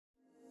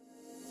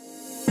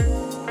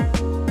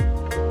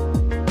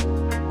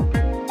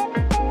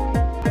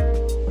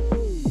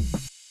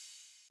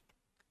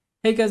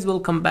Hey guys,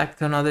 welcome back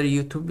to another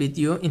YouTube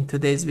video. In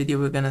today's video,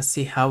 we're gonna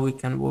see how we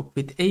can work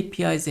with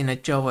APIs in a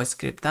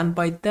JavaScript, and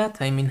by that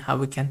I mean how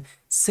we can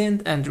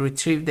send and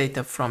retrieve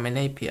data from an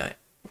API.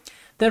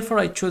 Therefore,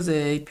 I chose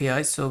an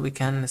API so we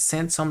can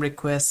send some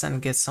requests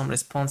and get some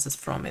responses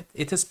from it.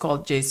 It is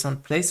called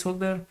JSON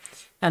placeholder,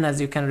 and as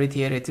you can read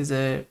here, it is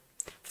a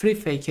free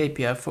fake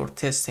API for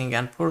testing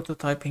and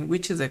prototyping,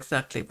 which is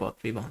exactly what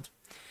we want.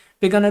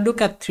 We're gonna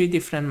look at three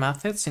different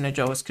methods in a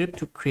JavaScript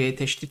to create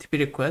HTTP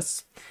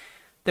requests.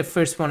 The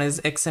first one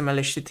is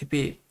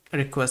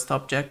XMLHttpRequest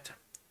object,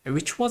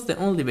 which was the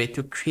only way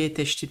to create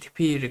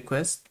HTTP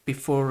request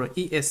before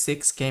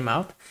ES6 came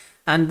out.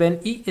 And when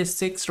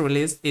ES6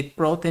 released, it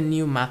brought a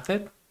new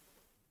method,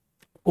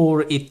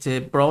 or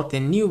it brought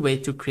a new way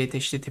to create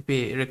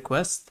HTTP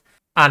request,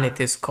 and it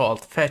is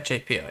called Fetch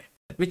API,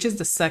 which is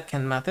the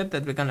second method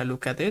that we're gonna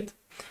look at it.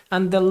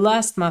 And the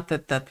last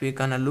method that we're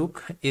gonna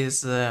look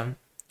is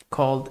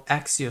called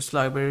Axios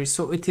Library.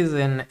 So it is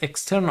an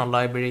external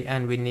library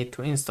and we need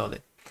to install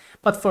it.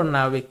 But for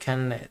now, we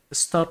can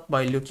start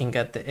by looking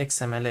at the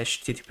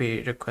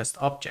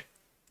XMLHttpRequest object.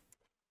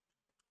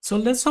 So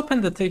let's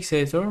open the text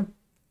editor.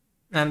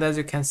 And as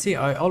you can see,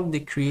 I already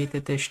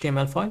created the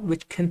HTML file,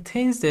 which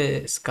contains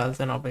the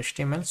skeleton of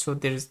HTML. So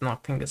there is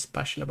nothing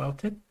special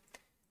about it.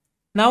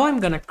 Now I'm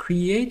going to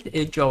create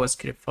a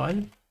JavaScript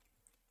file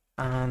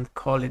and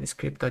call it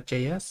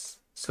script.js.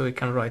 So we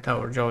can write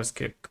our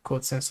JavaScript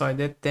codes inside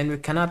it. Then we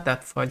can add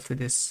that file to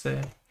this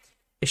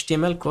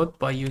HTML code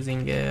by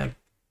using a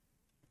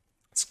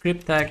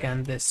script tag,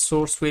 and the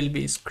source will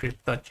be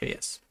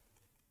script.js.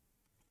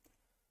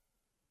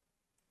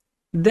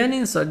 Then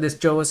inside this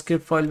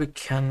JavaScript file, we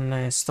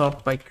can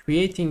start by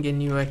creating a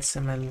new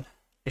XML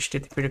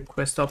HTTP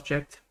request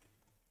object.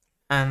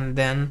 And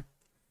then,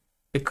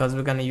 because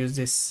we're going to use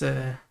this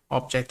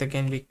object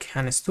again, we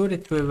can store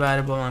it to a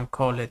variable and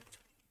call it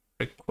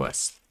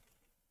request.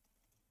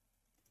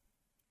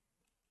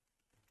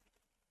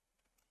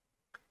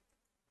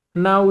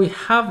 Now we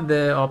have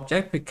the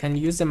object, we can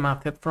use a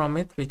method from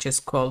it, which is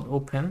called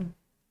open.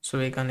 So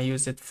we're going to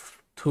use it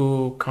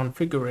to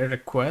configure a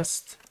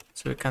request.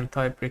 So we can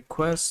type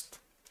request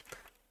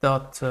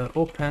dot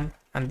open,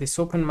 and this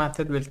open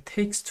method will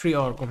take three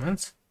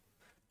arguments.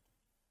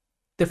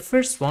 The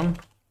first one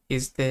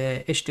is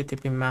the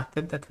HTTP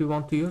method that we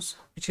want to use,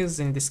 which is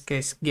in this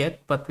case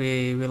get, but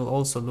we will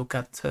also look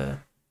at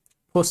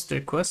post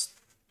request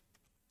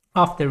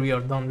after we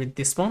are done with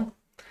this one.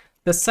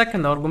 The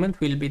second argument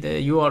will be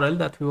the URL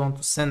that we want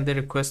to send the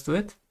request to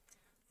it.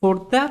 For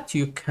that,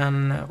 you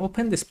can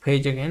open this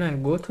page again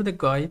and go to the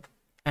guide.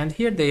 And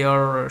here they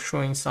are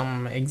showing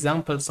some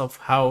examples of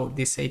how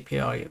this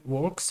API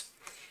works.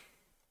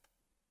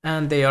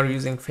 And they are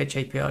using Fetch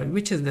API,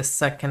 which is the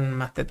second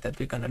method that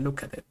we're going to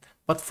look at it.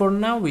 But for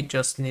now, we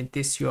just need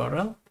this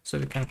URL. So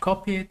we can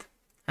copy it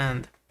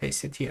and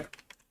paste it here.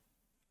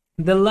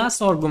 The last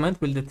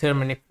argument will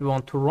determine if we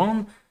want to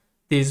run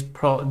this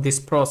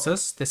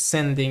process, the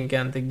sending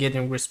and the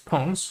getting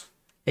response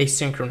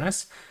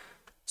asynchronous.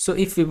 So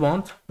if we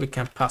want, we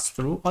can pass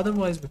through,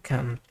 otherwise we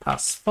can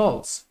pass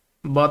false,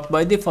 but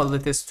by default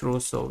it is true,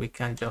 so we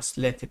can just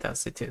let it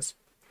as it is.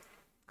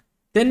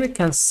 Then we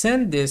can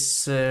send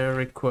this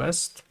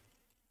request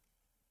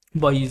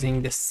by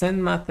using the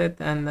send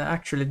method, and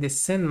actually this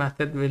send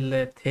method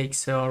will take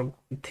an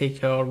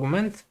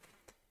argument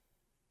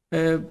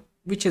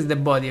which is the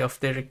body of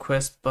the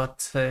request,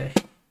 but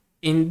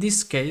in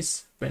this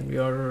case,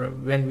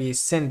 when we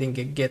sending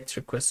a get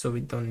request, so we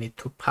don't need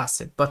to pass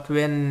it. But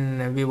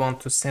when we want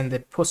to send a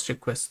post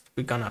request,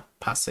 we're gonna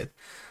pass it.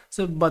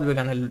 So, but we're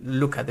gonna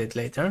look at it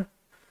later.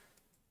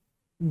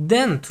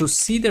 Then to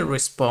see the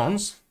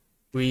response,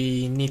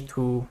 we need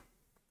to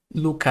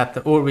look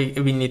at, or we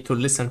need to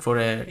listen for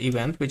an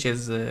event which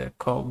is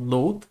called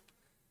load.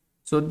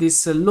 So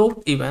this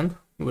load event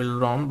will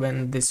run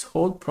when this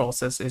whole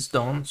process is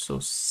done. So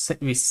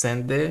we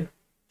send the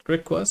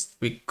request,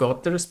 we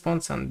got the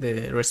response, and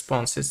the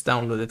response is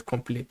downloaded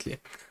completely.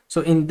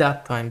 So in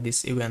that time,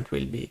 this event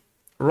will be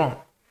run.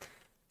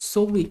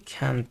 So we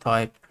can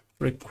type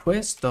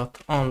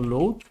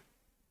request.onload,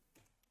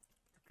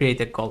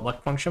 create a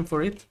callback function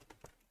for it.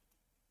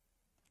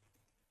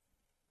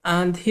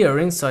 And here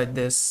inside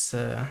this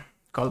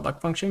callback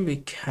function, we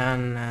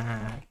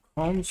can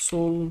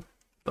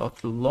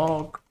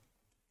console.log.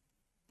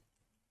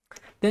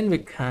 Then we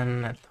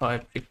can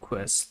type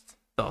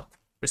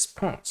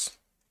request.response.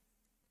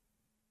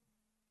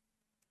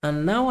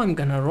 And now I'm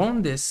gonna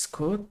run this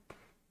code.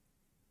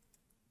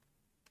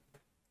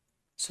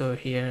 So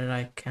here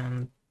I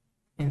can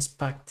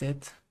inspect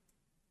it.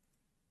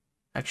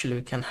 Actually,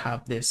 we can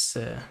have this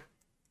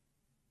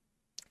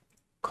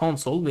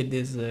console with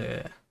these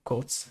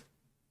codes at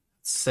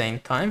the same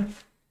time.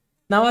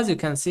 Now, as you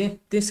can see,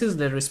 this is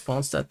the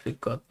response that we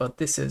got, but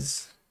this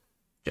is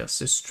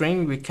just a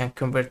string. We can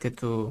convert it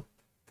to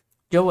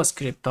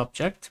JavaScript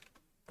object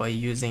by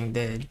using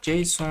the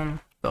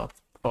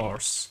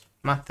JSON.parse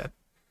method.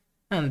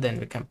 And then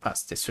we can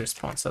pass this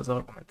response as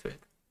argument to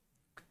it.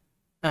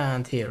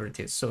 And here it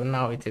is. So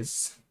now it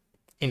is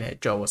in a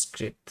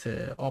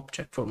JavaScript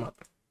object format.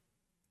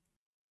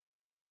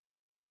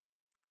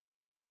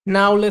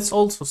 Now let's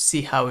also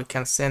see how we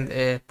can send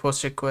a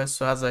post request.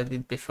 So as I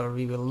did before,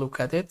 we will look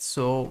at it.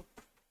 So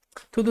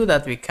to do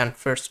that, we can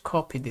first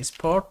copy this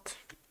part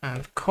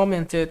and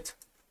comment it.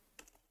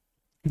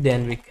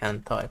 Then we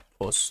can type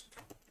post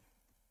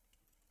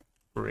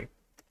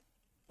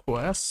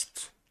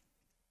request.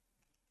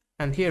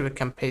 And here we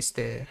can paste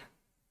the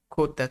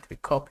code that we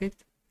copied.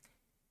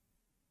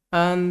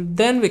 And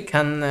then we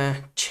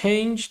can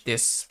change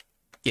this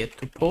get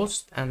to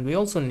post. And we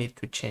also need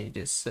to change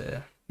this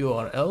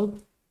URL.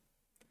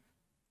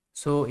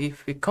 So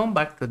if we come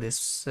back to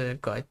this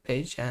guide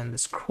page and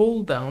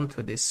scroll down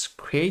to this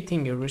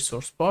creating a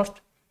resource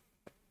part,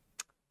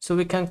 so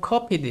we can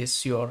copy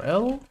this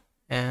URL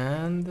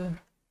and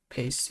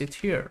paste it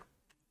here.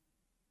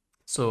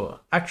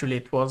 So actually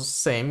it was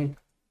same,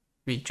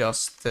 we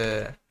just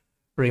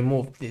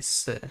removed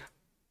this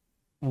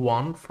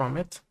one from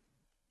it.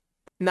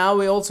 Now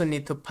we also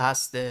need to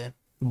pass the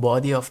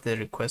body of the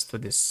request to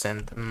this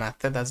send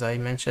method, as I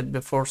mentioned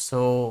before,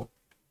 so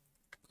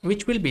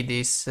which will be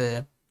this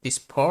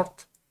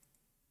part.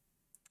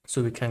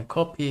 So we can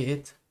copy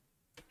it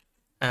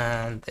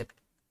and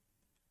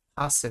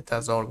pass it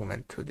as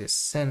argument to this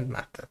send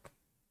method.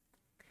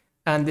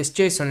 And this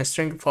JSON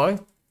string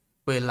file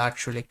will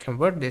actually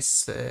convert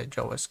this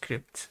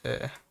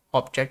JavaScript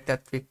object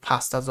that we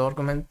passed as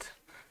argument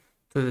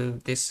to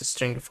this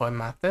string file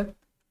method.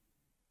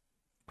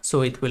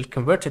 So it will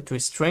convert it to a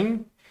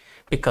string,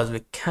 because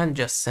we can't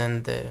just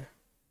send the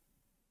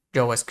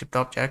JavaScript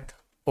object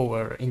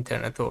over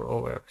internet or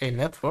over a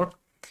network.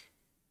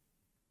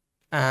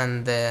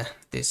 And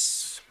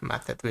this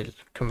method will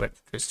convert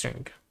it to a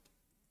string.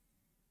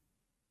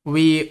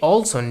 We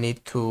also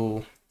need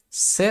to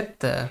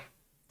set the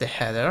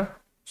header.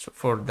 So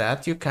for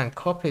that, you can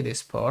copy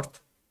this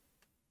part.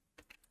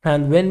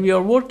 And when we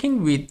are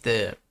working with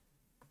the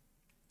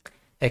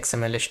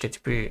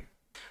XMLHttp,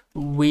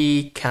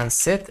 we can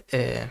set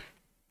a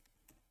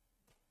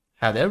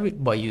header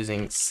by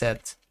using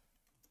set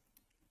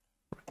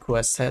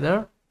request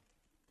header.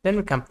 Then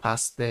we can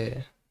pass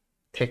the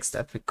text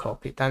that we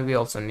copied, and we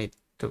also need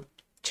to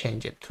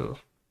change it to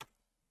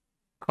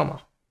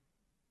comma.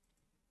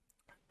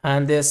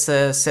 And this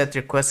set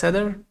request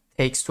header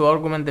takes two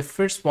arguments. The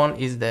first one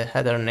is the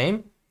header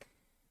name.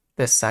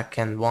 The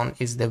second one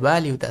is the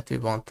value that we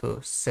want to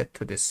set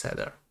to this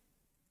header.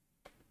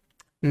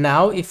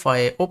 Now if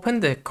I open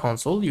the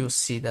console, you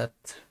see that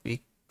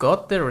we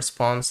got the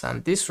response,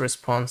 and this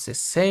response is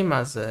same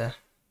as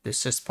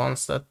this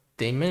response that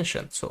they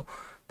mentioned. So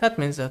that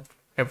means that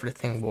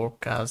everything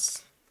works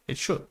as it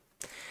should.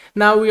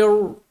 Now we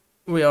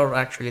are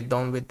actually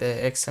done with the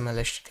XML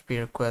HTTP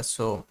request,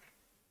 so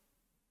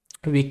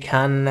we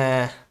can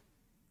if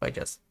I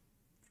just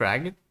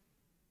drag it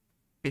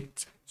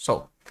bit,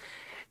 so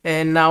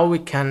and now we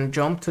can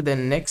jump to the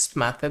next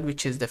method,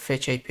 which is the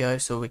fetch API.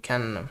 So we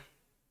can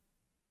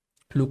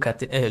look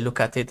at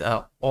it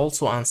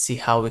also and see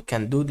how we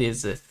can do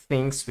these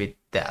things with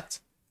that.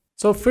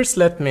 So first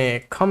let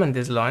me comment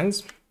these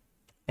lines,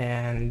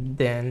 and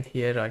then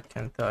here I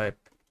can type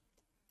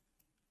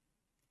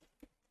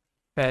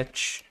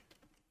fetch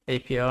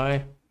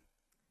API.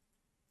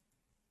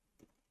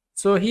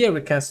 So here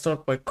we can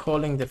start by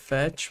calling the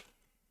fetch,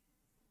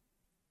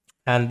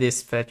 and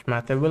this fetch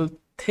method will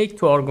take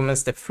two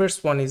arguments. The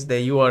first one is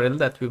the URL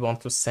that we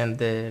want to send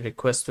the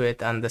request to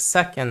it, and the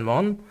second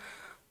one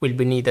will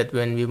be needed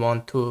when we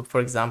want to,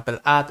 for example,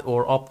 add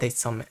or update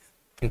some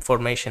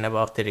information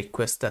about the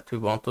request that we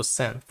want to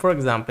send. For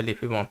example,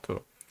 if we want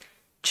to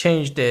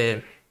change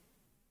the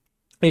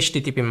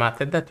HTTP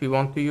method that we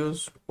want to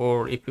use,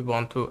 or if we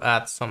want to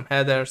add some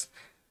headers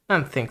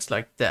and things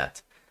like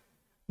that.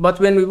 But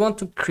when we want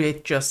to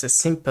create just a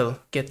simple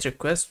GET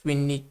request, we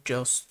need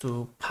just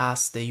to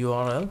pass the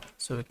URL.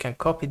 So we can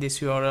copy this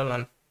URL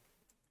and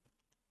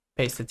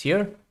paste it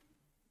here.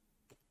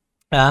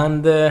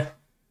 And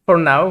for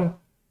now,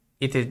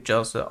 it is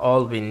just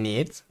all we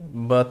need.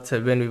 But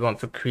when we want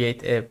to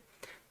create a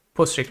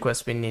post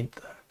request, we need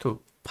to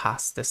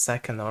pass the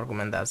second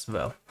argument as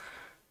well.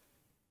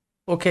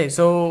 Okay,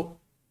 so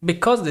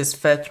because this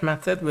fetch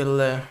method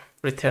will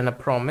return a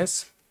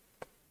promise,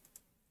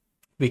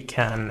 we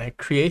can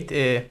create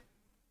a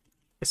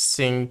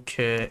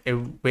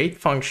wait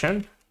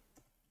function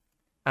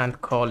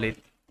and call it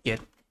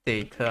get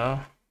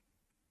data.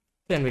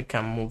 Then we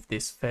can move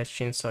this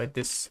fetch inside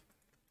this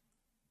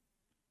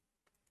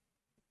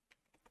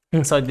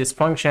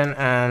function,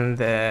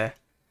 and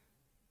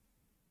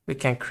we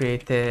can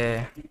create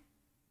a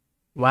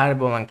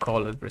variable and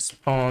call it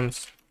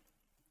response,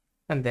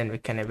 and then we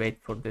can await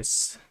for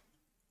this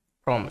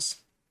promise.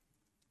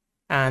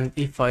 And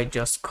if I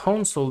just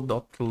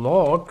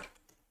console.log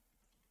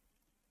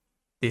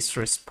this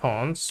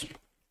response,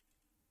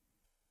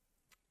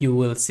 you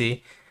will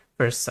see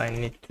first I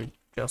need to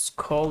just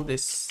call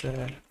this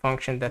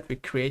function that we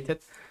created.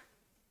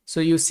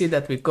 So you see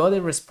that we got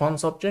a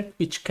response object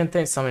which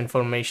contains some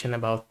information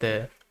about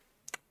the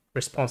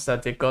response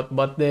that we got,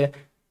 but the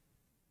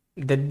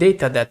the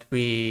data that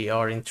we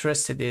are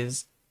interested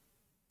is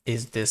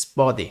this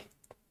body.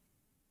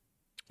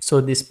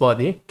 So this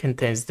body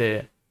contains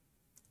the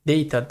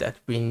data that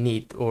we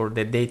need or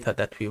the data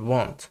that we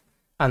want.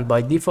 And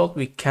by default,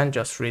 we can't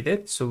just read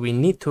it. So we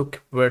need to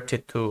convert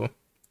it to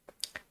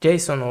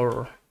JSON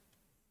or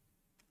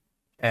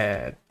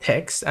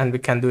text, and we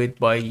can do it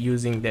by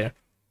using the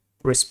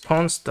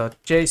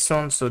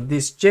response.json. So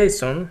this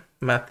JSON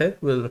method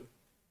will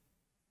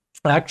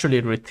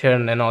actually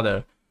return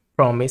another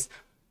promise,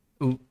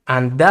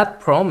 and that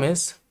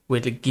promise will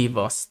give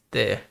us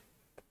the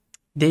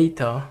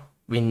data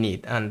we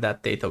need, and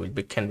that data will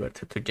be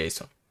converted to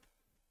JSON.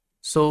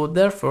 So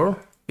therefore,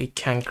 we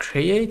can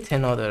create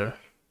another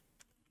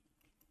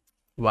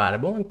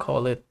variable and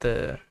call it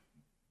the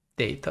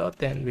data.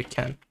 Then we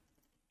can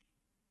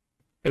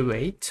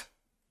await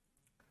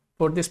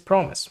for this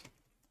promise.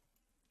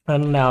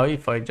 And now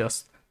if I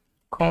just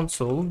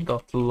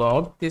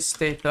console.log this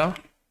data,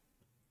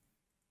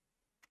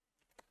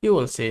 you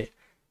will see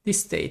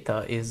this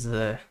data is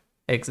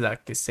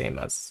exactly same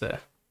as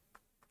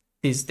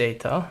this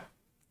data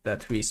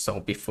that we saw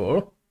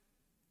before.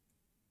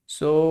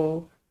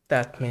 So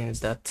that means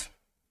that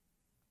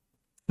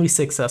we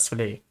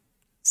successfully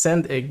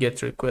sent a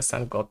GET request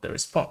and got the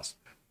response.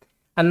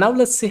 And now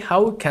let's see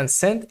how we can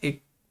send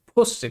a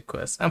POST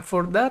request. And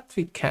for that,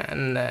 we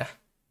can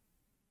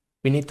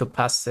we need to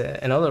pass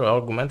another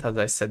argument, as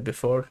I said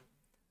before,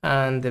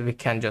 and we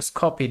can just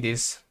copy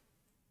these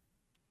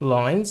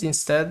lines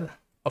instead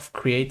of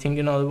creating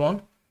another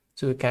one.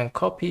 So we can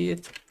copy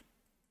it,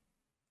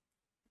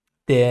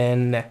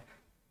 then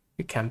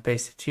we can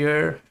paste it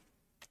here.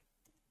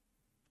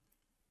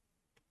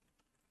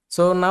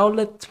 So now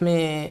let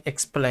me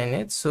explain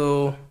it.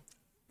 So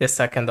the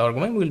second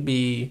argument will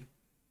be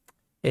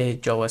a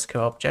JavaScript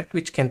object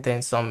which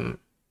contains some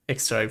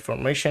extra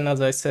information,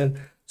 as I said.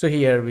 So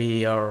here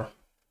we are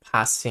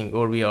passing,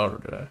 or we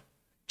are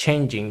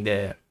changing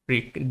the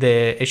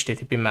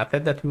HTTP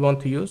method that we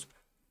want to use,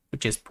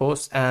 which is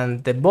post,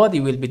 and the body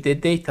will be the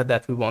data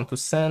that we want to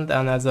send.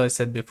 And as I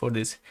said before,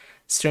 this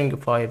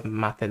stringify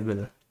method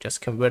will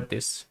just convert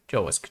this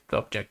JavaScript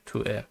object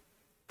to a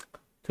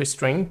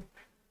string.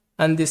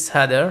 And this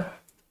header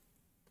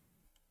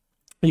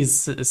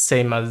is the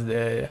same as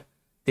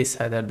this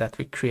header that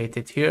we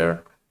created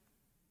here,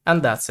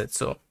 and that's it.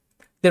 So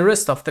the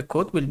rest of the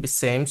code will be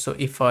same. So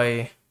if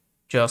I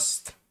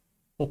just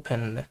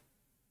open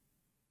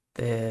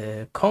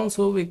the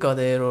console, we got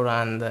error,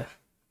 and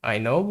I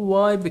know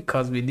why,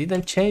 because we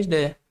didn't change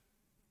the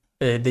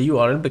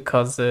URL,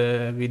 because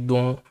we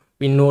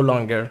no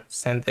longer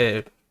send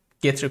a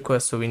GET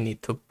request, so we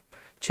need to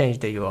change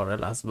the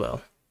URL as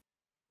well.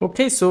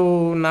 Okay,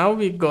 so now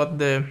we got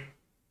the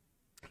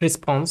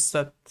response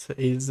that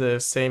is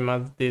same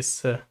as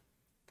this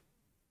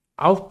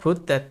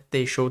output that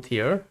they showed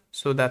here.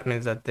 So that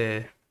means that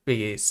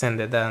we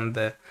send it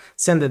and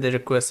send the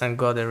request and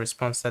got a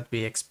response that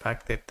we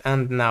expected.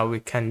 And now we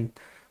can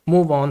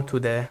move on to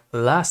the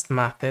last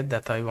method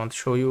that I want to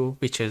show you,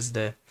 which is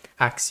the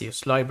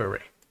Axios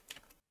library.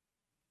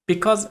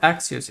 Because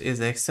Axios is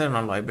an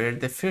external library,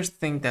 the first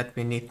thing that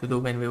we need to do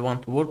when we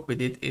want to work with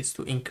it is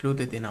to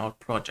include it in our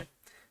project.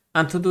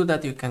 And to do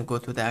that, you can go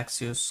to the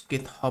Axios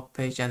GitHub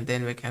page, and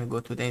then we can go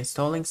to the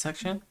installing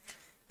section.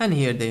 And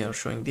here they are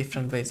showing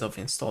different ways of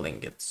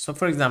installing it. So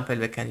for example,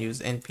 we can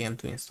use npm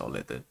to install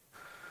it,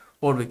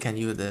 or we can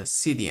use the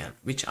cdn,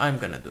 which I'm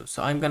gonna do.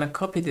 So I'm gonna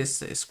copy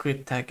this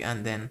script tag,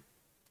 and then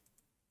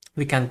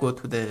we can go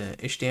to the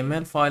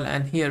HTML file,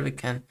 and here we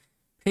can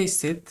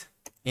paste it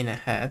in a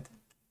head.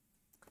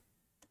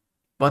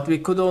 But we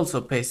could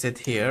also paste it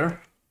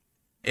here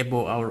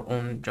above our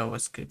own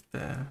JavaScript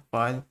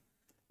file.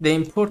 The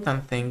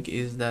important thing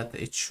is that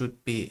it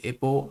should be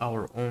above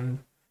our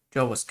own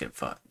JavaScript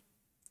file.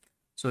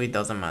 So it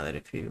doesn't matter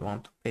if we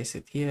want to paste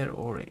it here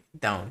or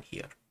down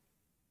here.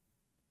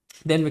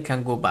 Then we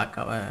can go back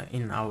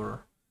in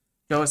our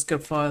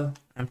JavaScript file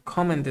and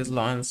comment these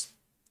lines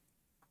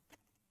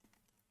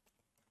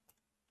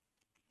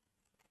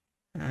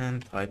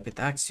and type it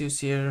Axios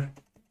here.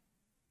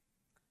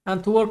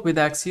 And to work with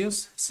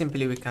Axios,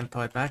 simply we can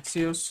type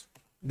Axios.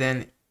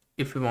 Then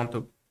if we want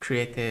to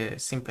create a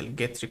simple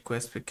GET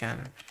request, we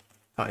can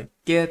type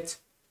GET.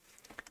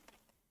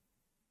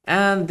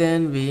 And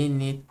then we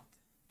need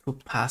to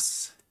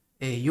pass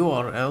a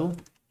URL,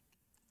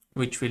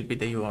 which will be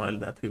the URL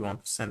that we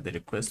want to send the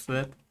request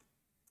with.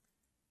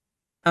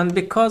 And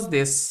because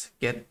this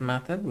GET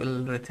method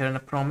will return a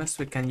promise,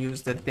 we can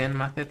use the then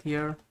method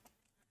here.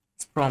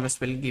 This promise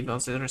will give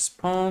us a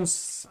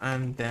response,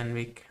 and then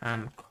we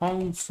can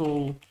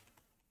console.log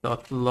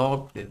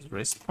this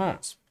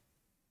response.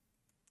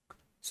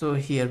 So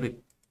here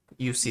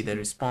you see the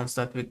response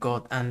that we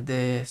got, and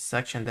the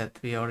section that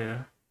we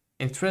are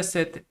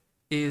interested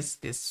is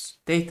this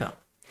data.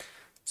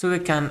 So we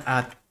can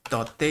add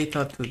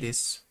 .data to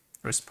this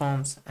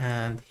response,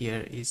 and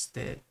here is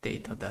the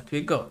data that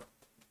we got.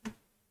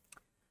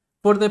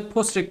 For the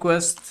post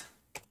request,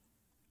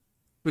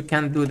 we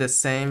can do the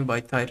same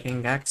by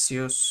typing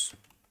axios.post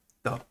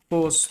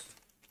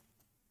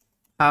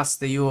pass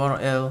the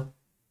URL,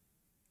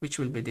 which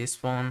will be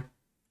this one.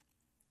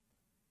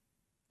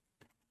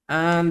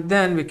 And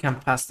then we can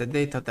pass the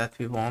data that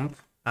we want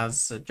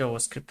as a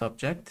JavaScript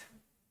object.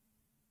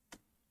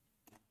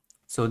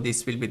 So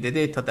this will be the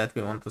data that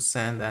we want to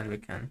send, and we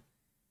can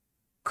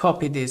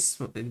copy these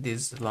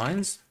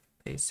lines,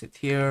 paste it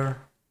here.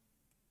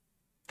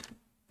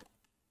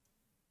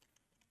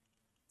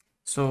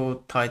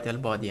 So title,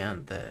 body,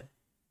 and the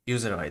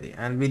user ID.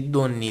 And we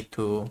don't need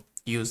to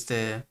use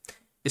the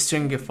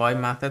stringify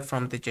method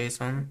from the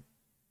JSON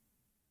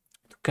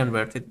to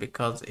convert it,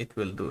 because it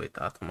will do it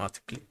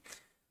automatically.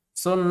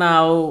 So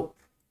now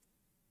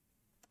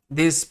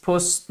this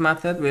post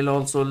method will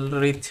also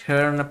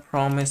return a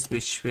promise,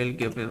 which will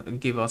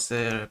give us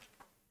a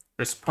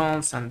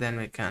response, and then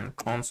we can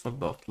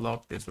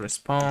console.log this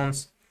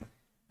response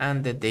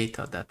and the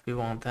data that we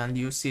want. And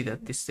you see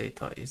that this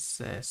data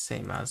is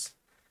same as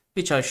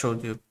which I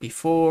showed you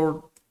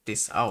before,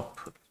 this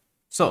output.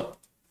 So,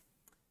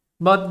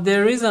 but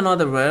there is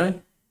another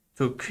way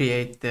to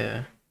create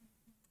a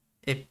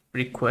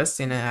request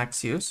in an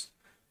Axios,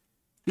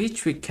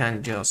 which we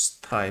can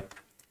just type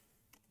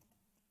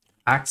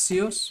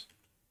Axios,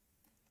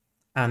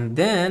 and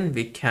then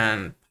we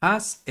can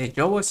pass a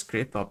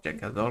JavaScript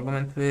object as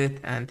argument to it,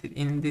 and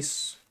in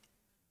this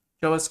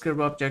JavaScript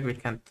object we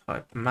can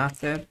type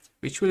method,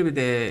 which will be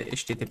the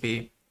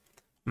HTTP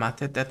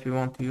method that we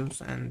want to use,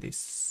 and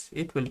this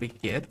it will be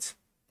get,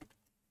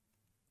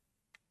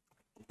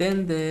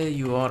 then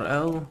the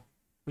URL,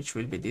 which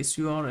will be this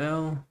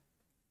URL,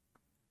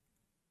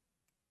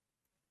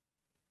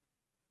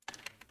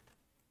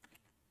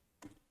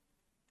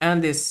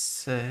 and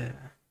this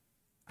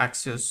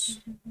Axios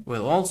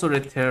will also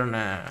return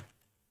a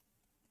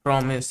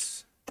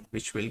promise,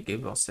 which will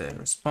give us a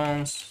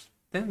response.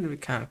 Then we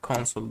can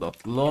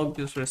console.log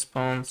this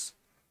response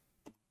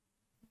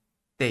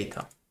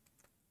data.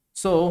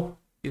 So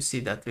you see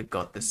that we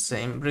got the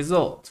same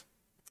result.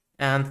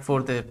 And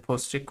for the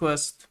post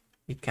request,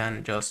 we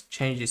can just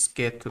change this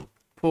get to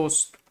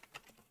post,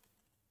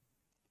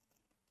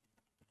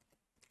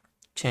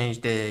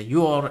 change the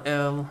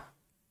URL,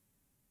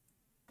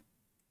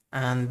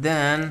 and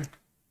then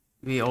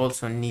we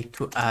also need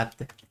to add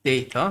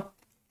data,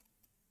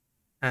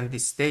 and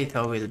this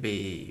data will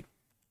be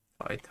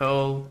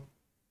title,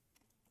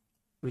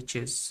 which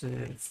is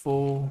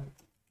full,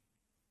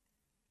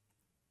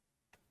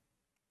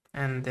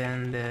 and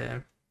then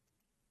the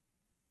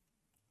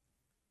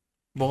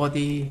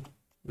body,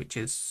 which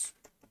is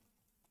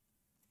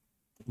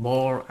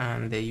bar,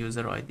 and the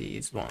user ID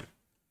is 1.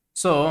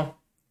 So,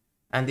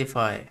 and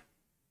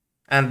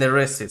the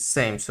rest is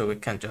same, so we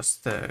can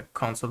just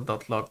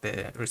console.log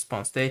the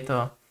response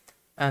data,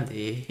 and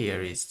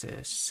here is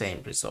the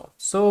same result.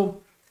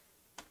 So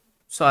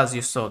as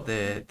you saw,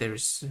 there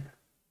is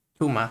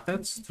 2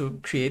 methods to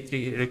create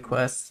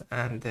requests,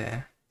 and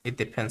it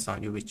depends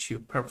on you which you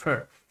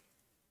prefer.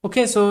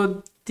 Okay,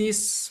 so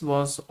this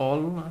was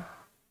all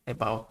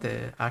about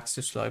the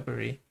Axios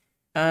library,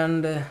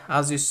 and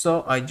as you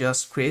saw, I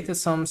just created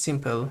some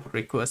simple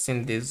requests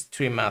in these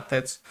 3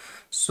 methods.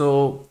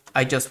 So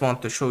I just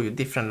want to show you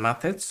different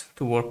methods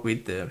to work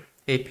with the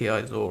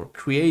APIs or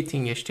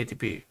creating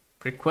HTTP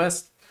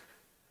requests.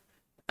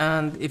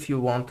 And if you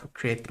want to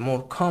create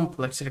more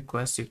complex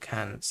requests, you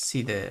can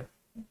see the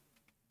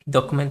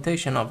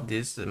documentation of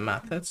these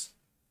methods.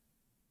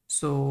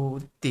 So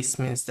this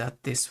means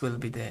that this will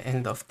be the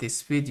end of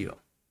this video.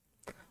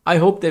 I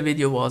hope the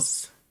video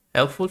was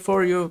helpful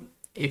for you.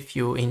 If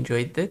you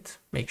enjoyed it,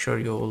 make sure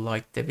you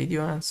like the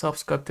video and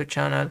subscribe to the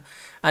channel.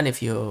 And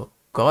if you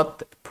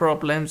got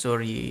problems,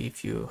 or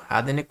if you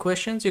had any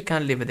questions, you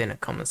can leave it in a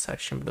comment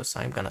section below, so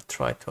I'm gonna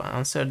try to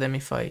answer them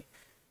if I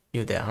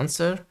knew the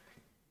answer.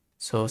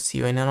 So see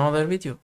you in another video.